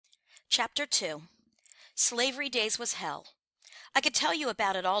Chapter 2. Slavery Days was hell. I could tell you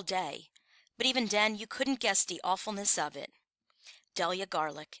about it all day, but even then you couldn't guess the awfulness of it. Delia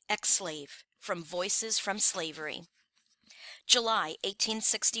Garlick, ex-slave, from Voices from Slavery. July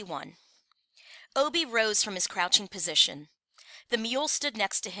 1861. Obie rose from his crouching position. The mule stood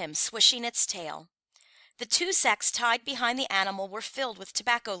next to him, swishing its tail. The two sacks tied behind the animal were filled with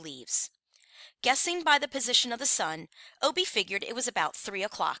tobacco leaves. Guessing by the position of the sun, Obie figured it was about 3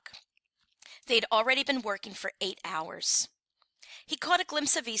 o'clock. They'd already been working for 8 hours. He caught a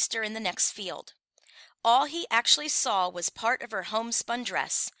glimpse of Easter in the next field. All he actually saw was part of her homespun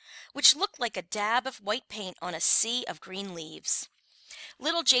dress, which looked like a dab of white paint on a sea of green leaves.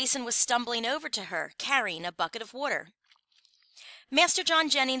 Little Jason was stumbling over to her, carrying a bucket of water. Master John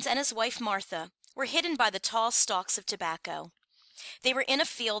Jennings and his wife Martha were hidden by the tall stalks of tobacco. They were in a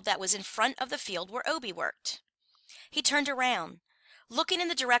field that was in front of the field where Obie worked. He turned around, looking in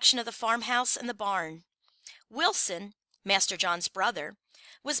the direction of the farmhouse and the barn. Wilson, Master John's brother,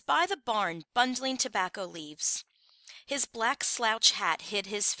 was by the barn bundling tobacco leaves. His black slouch hat hid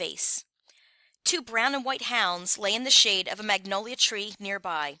his face. 2 brown and white hounds lay in the shade of a magnolia tree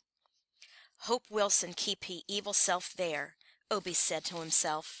nearby. "Hope Wilson keep he evil self there," Obie said to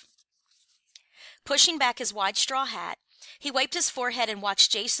himself. Pushing back his wide straw hat, he wiped his forehead and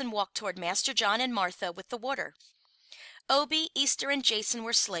watched Jason walk toward Master John and Martha with the water. Obie, Easter, and Jason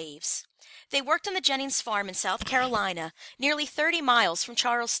were slaves. They worked on the Jennings farm in South Carolina, nearly 30 miles from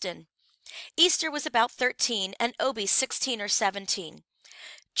Charleston. Easter was about 13 and Obie 16 or 17.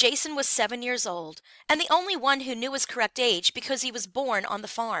 Jason was 7 years old, and the only one who knew his correct age because he was born on the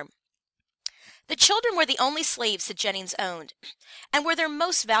farm. The children were the only slaves that Jennings owned, and were their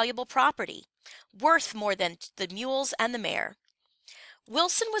most valuable property, worth more than the mules and the mare.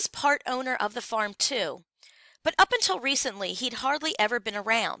 Wilson was part owner of the farm, too, but up until recently he'd hardly ever been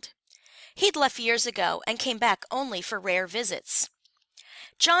around. He'd left years ago and came back only for rare visits.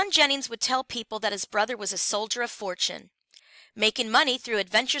 John Jennings would tell people that his brother was a soldier of fortune. Making money through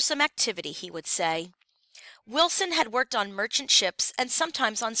adventuresome activity, he would say. Wilson had worked on merchant ships and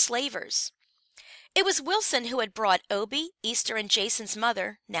sometimes on slavers. It was Wilson who had brought Obie, Easter, and Jason's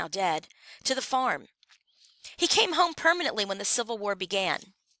mother, now dead, to the farm. He came home permanently when the Civil War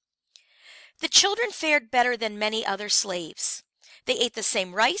began. The children fared better than many other slaves. They ate the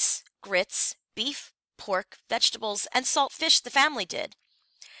same rice, grits, beef, pork, vegetables, and salt fish the family did.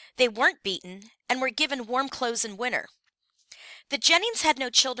 They weren't beaten and were given warm clothes in winter. The Jennings had no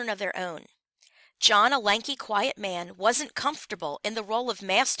children of their own. John, a lanky, quiet man, wasn't comfortable in the role of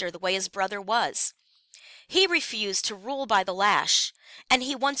master the way his brother was. He refused to rule by the lash, and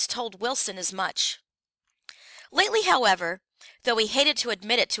he once told Wilson as much. Lately, however, though he hated to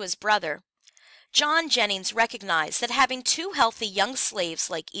admit it to his brother, John Jennings recognized that having 2 healthy young slaves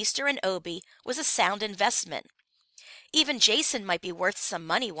like Easter and Obie was a sound investment. Even Jason might be worth some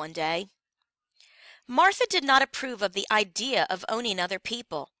money one day. Martha did not approve of the idea of owning other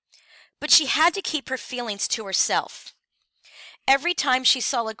people, but she had to keep her feelings to herself. Every time she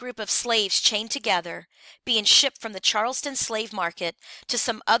saw a group of slaves chained together, being shipped from the Charleston slave market to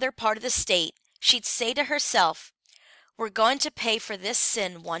some other part of the state, she'd say to herself, "We're going to pay for this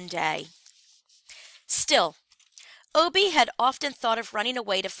sin one day." Still, Obie had often thought of running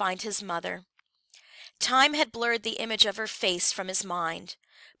away to find his mother. Time had blurred the image of her face from his mind,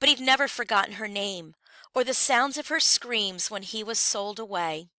 but he'd never forgotten her name or the sounds of her screams when he was sold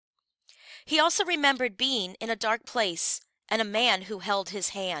away. He also remembered being in a dark place and a man who held his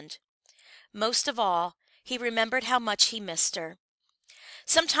hand. Most of all, he remembered how much he missed her.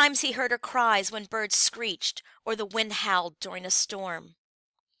 Sometimes he heard her cries when birds screeched or the wind howled during a storm.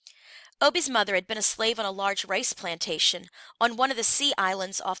 Obie's mother had been a slave on a large rice plantation on one of the sea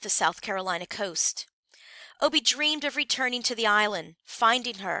islands off the South Carolina coast. Obie dreamed of returning to the island,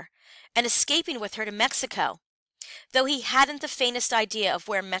 finding her, and escaping with her to Mexico, though he hadn't the faintest idea of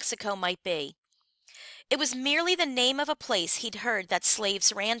where Mexico might be. It was merely the name of a place he'd heard that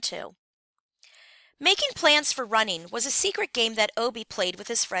slaves ran to. Making plans for running was a secret game that Obie played with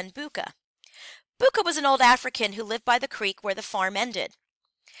his friend Buka. Buka was an old African who lived by the creek where the farm ended.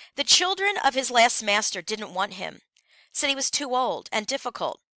 The children of his last master didn't want him, said he was too old and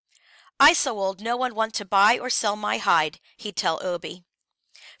difficult. "I so old no one want to buy or sell my hide," he'd tell Obie.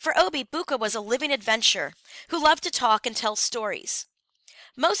 For Obie, Buka was a living adventurer who loved to talk and tell stories.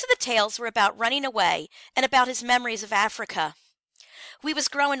 Most of the tales were about running away and about his memories of Africa. "We was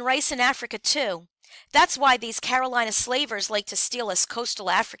growing rice in Africa, too. That's why these Carolina slavers like to steal us coastal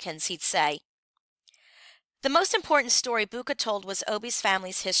Africans," he'd say. The most important story Buka told was Obie's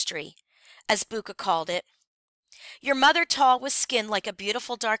family's history, as Buka called it. "Your mother tall with skin like a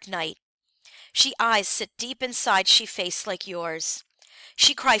beautiful dark night, She eyes sit deep inside she face like yours.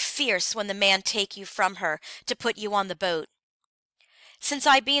 She cry fierce when the man take you from her to put you on the boat. Since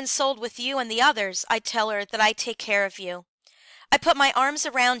I bein' sold with you and the others, I tell her that I take care of you. I put my arms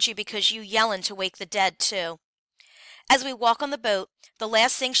around you because you yellin' to wake the dead, too. As we walk on the boat, the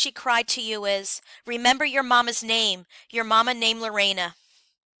last thing she cried to you is, remember your mama's name, your mama named Lorena.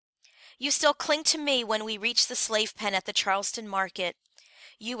 You still cling to me when we reach the slave pen at the Charleston market.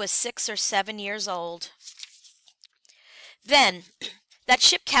 You was 6 or 7 years old. Then, that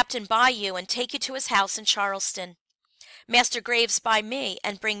ship captain buy you and take you to his house in Charleston. Master Graves buy me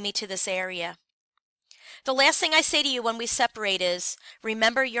and bring me to this area. The last thing I say to you when we separate is,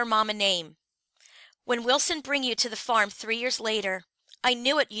 remember your mama name. When Wilson bring you to the farm 3 years later, I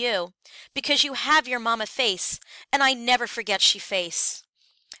knew it you, because you have your mama face, and I never forget she face.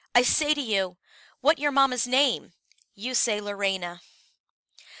 I say to you, what your mama's name? You say Lorena.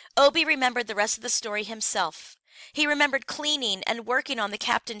 Obie remembered the rest of the story himself. He remembered cleaning and working on the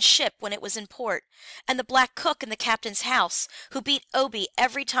captain's ship when it was in port, and the black cook in the captain's house who beat Obie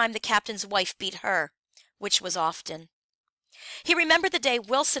every time the captain's wife beat her, which was often. He remembered the day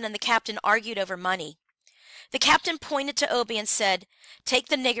Wilson and the captain argued over money. The captain pointed to Obie and said, take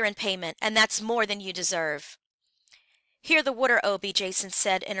the nigger in payment, and that's more than you deserve. Here the water, Obie, Jason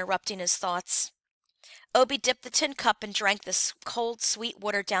said, interrupting his thoughts. Obie dipped the tin cup and drank the cold, sweet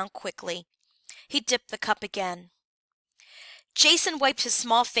water down quickly. He dipped the cup again. Jason wiped his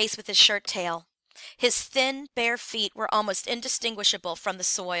small face with his shirt tail. His thin, bare feet were almost indistinguishable from the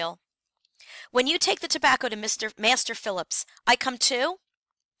soil. When you take the tobacco to Master Phillips, I come too?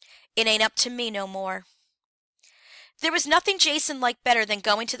 It ain't up to me no more. There was nothing Jason liked better than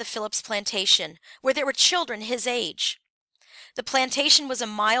going to the Phillips plantation, where there were children his age. The plantation was a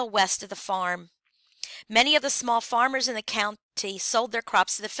mile west of the farm. Many of the small farmers in the county sold their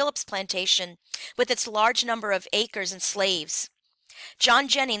crops to the Phillips plantation, with its large number of acres and slaves. John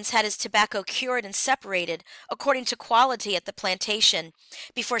Jennings had his tobacco cured and separated according to quality at the plantation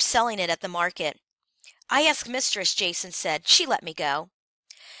before selling it at the market. I asked Mistress, Jason said. She let me go.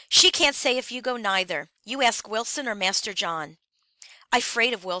 She can't say if you go neither. You ask Wilson or Master John. I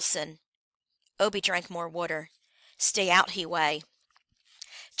 'fraid of Wilson. Obie drank more water. Stay out, he way.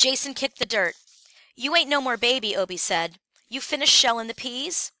 Jason kicked the dirt. You ain't no more baby, Obie said. You finished shellin' the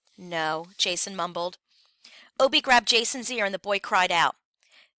peas? No, Jason mumbled. Obie grabbed Jason's ear and the boy cried out.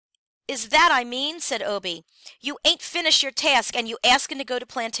 Is that I mean, said Obie. You ain't finished your task and you askin' to go to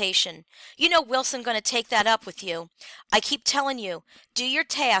plantation. You know Wilson gonna take that up with you. I keep tellin' you, do your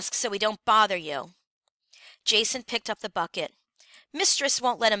task so he don't bother you. Jason picked up the bucket. Mistress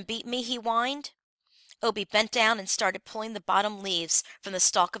won't let him beat me, he whined. Obie bent down and started pulling the bottom leaves from the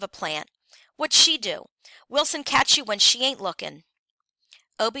stalk of a plant. What'd she do? Wilson catch you when she ain't lookin'.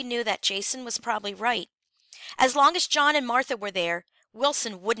 Obie knew that Jason was probably right. As long as John and Martha were there,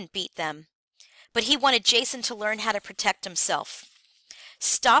 Wilson wouldn't beat them. But he wanted Jason to learn how to protect himself.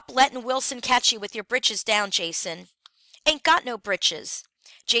 Stop letting Wilson catch you with your britches down, Jason. Ain't got no britches.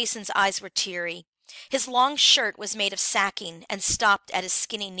 Jason's eyes were teary. His long shirt was made of sacking and stopped at his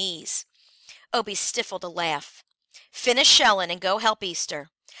skinny knees. Obie stifled a laugh. Finish shellin' and go help Easter.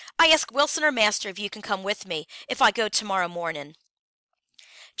 I ask Wilson or Master if you can come with me if I go tomorrow mornin'.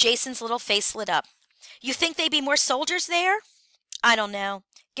 Jason's little face lit up. You think they be more soldiers there? I don't know.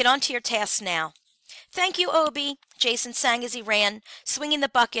 Get on to your task now. Thank you, Obie, Jason sang as he ran, swinging the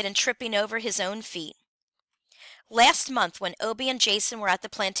bucket and tripping over his own feet. Last month, when Obie and Jason were at the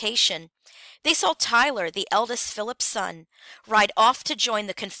plantation, they saw Tyler, the eldest Philip's son, ride off to join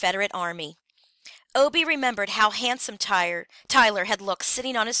the Confederate Army. Obie remembered how handsome Tyler had looked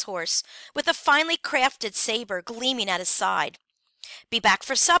sitting on his horse, with a finely crafted saber gleaming at his side. Be back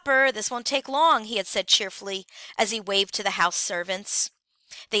for supper. This won't take long, he had said cheerfully as he waved to the house servants.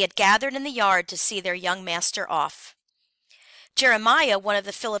 They had gathered in the yard to see their young master off. Jeremiah, one of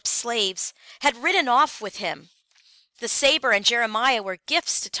the Phillips slaves, had ridden off with him. The saber and Jeremiah were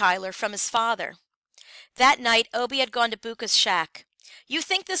gifts to Tyler from his father. That night, Obie had gone to Buka's shack. You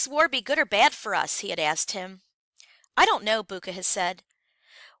think this war be good or bad for us? He had asked him. I don't know, Buka had said.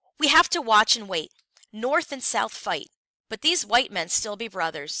 We have to watch and wait. North and South fight, but these white men still be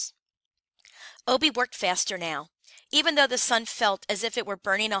brothers. Obie worked faster now, even though the sun felt as if it were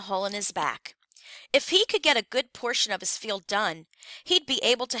burning a hole in his back. If he could get a good portion of his field done, he'd be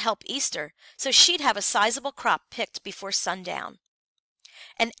able to help Easter, so she'd have a sizable crop picked before sundown.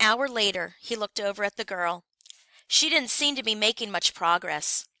 An hour later, he looked over at the girl. She didn't seem to be making much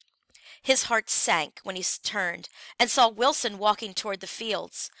progress. His heart sank when he turned and saw Wilson walking toward the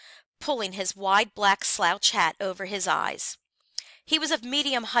fields, pulling his wide black slouch hat over his eyes. He was of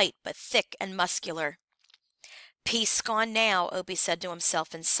medium height, but thick and muscular. Peace gone now, Obie said to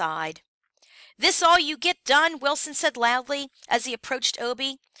himself and sighed. This all you get done? Wilson said loudly as he approached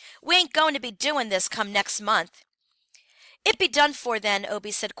Obie. We ain't going to be doing this come next month. It be done for then,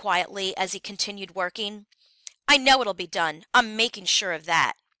 Obie said quietly as he continued working. I know it'll be done. I'm making sure of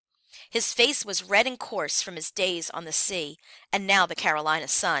that. His face was red and coarse from his days on the sea, and now the Carolina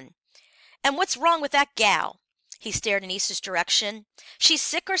sun. And what's wrong with that gal? He stared in Easter's direction. She's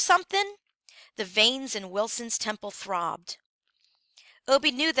sick or something? The veins in Wilson's temple throbbed.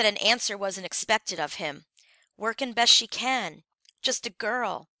 Obie knew that an answer wasn't expected of him. Workin' best she can. Just a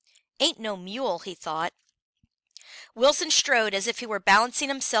girl. Ain't no mule, he thought. Wilson strode as if he were balancing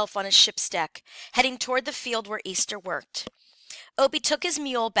himself on his ship's deck, heading toward the field where Easter worked. Obie took his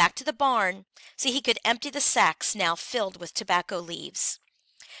mule back to the barn so he could empty the sacks now filled with tobacco leaves.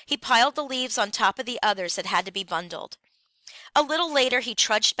 He piled the leaves on top of the others that had to be bundled. A little later he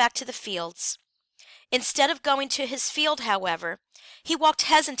trudged back to the fields. Instead of going to his field, however, he walked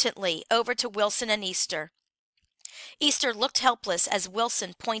hesitantly over to Wilson and Easter. Easter looked helpless as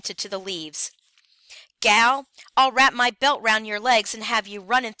Wilson pointed to the leaves. Gal, I'll wrap my belt round your legs and have you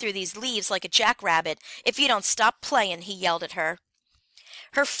running through these leaves like a jackrabbit if you don't stop playing, he yelled at her.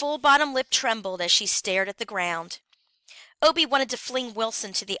 Her full bottom lip trembled as she stared at the ground. Obie wanted to fling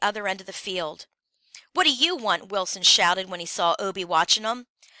Wilson to the other end of the field. What do you want? Wilson shouted when he saw Obie watching him.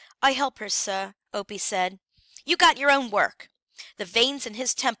 I help her, sir, Obie said. You got your own work. The veins in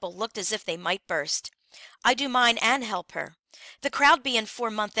his temple looked as if they might burst. I do mine and help her. The crowd be in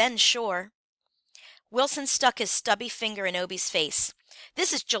 4-month end, sure. Wilson stuck his stubby finger in Obie's face.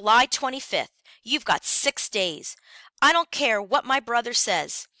 This is July 25th. You've got 6 days. I don't care what my brother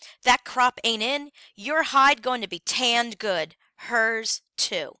says. That crop ain't in. Your hide going to be tanned good. Hers,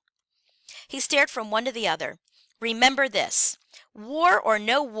 too. He stared from one to the other. Remember this. War or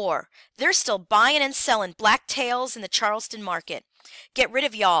no war, they're still buying and selling black tails in the Charleston market. Get rid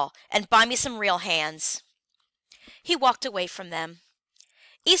of y'all and buy me some real hands. He walked away from them.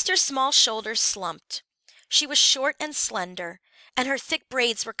 Easter's small shoulders slumped. She was short and slender, and her thick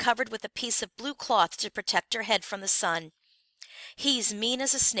braids were covered with a piece of blue cloth to protect her head from the sun. He's mean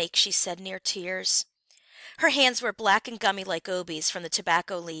as a snake, she said near tears. Her hands were black and gummy like Obie's from the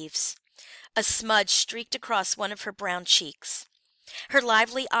tobacco leaves. A smudge streaked across one of her brown cheeks. Her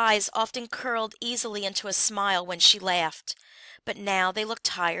lively eyes often curled easily into a smile when she laughed, but now they looked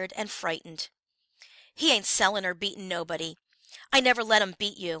tired and frightened. He ain't sellin' or beatin' nobody. I never let him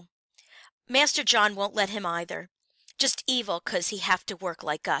beat you. Master John won't let him either. Just evil 'cause he have to work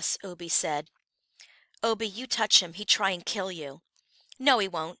like us, Obie said. Obie, you touch him, he try and kill you. No, he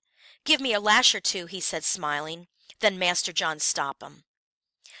won't. Give me a lash or two, he said, smiling. Then Master John stop him.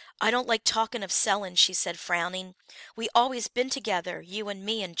 I don't like talking of sellin', she said, frowning. We always been together, you and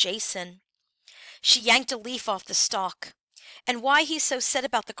me and Jason. She yanked a leaf off the stalk. And why he's so set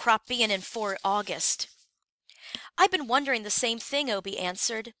about the crop being in 4 August? I've been wondering the same thing, Obie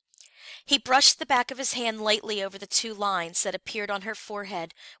answered. He brushed the back of his hand lightly over the 2 lines that appeared on her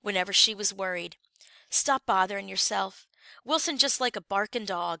forehead whenever she was worried. Stop bothering yourself. Wilson just like a barking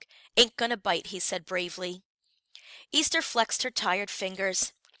dog. Ain't gonna bite, he said bravely. Easter flexed her tired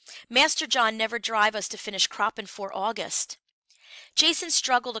fingers. Master John never drive us to finish cropping 4 August. Jason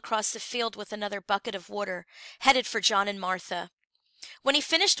struggled across the field with another bucket of water, headed for John and Martha. When he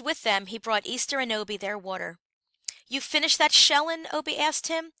finished with them, he brought Easter and Obie their water. You finished that shellin'? Obie asked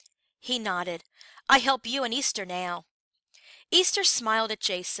him. He nodded. I help you and Easter now. Easter smiled at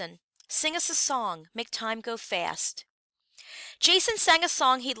Jason. Sing us a song. Make time go fast. Jason sang a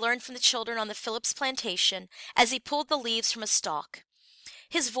song he'd learned from the children on the Phillips plantation as he pulled the leaves from a stalk.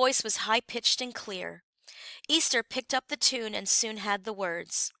 His voice was high-pitched and clear. Easter picked up the tune and soon had the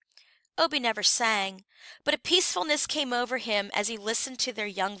words. Obie never sang, but a peacefulness came over him as he listened to their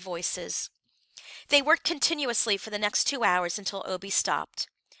young voices. They worked continuously for the next 2 hours until Obie stopped.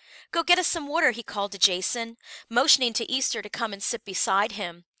 Go get us some water, he called to Jason, motioning to Easter to come and sit beside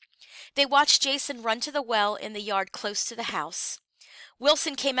him. They watched Jason run to the well in the yard close to the house.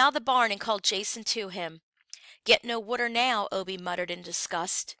 Wilson came out of the barn and called Jason to him. Get no water now, Obie muttered in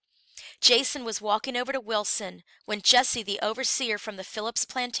disgust. Jason was walking over to Wilson when Jessie, the overseer from the Phillips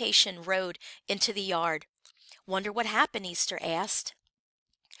plantation, rode into the yard. Wonder what happened, Easter asked.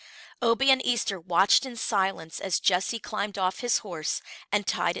 Obie and Easter watched in silence as Jessie climbed off his horse and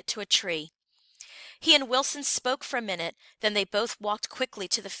tied it to a tree. He and Wilson spoke for a minute, then they both walked quickly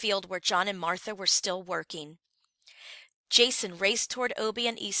to the field where John and Martha were still working. Jason raced toward Obie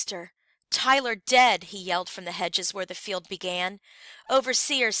and Easter. Tyler dead, he yelled from the hedges where the field began.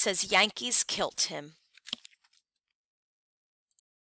 Overseer says Yankees kilt him.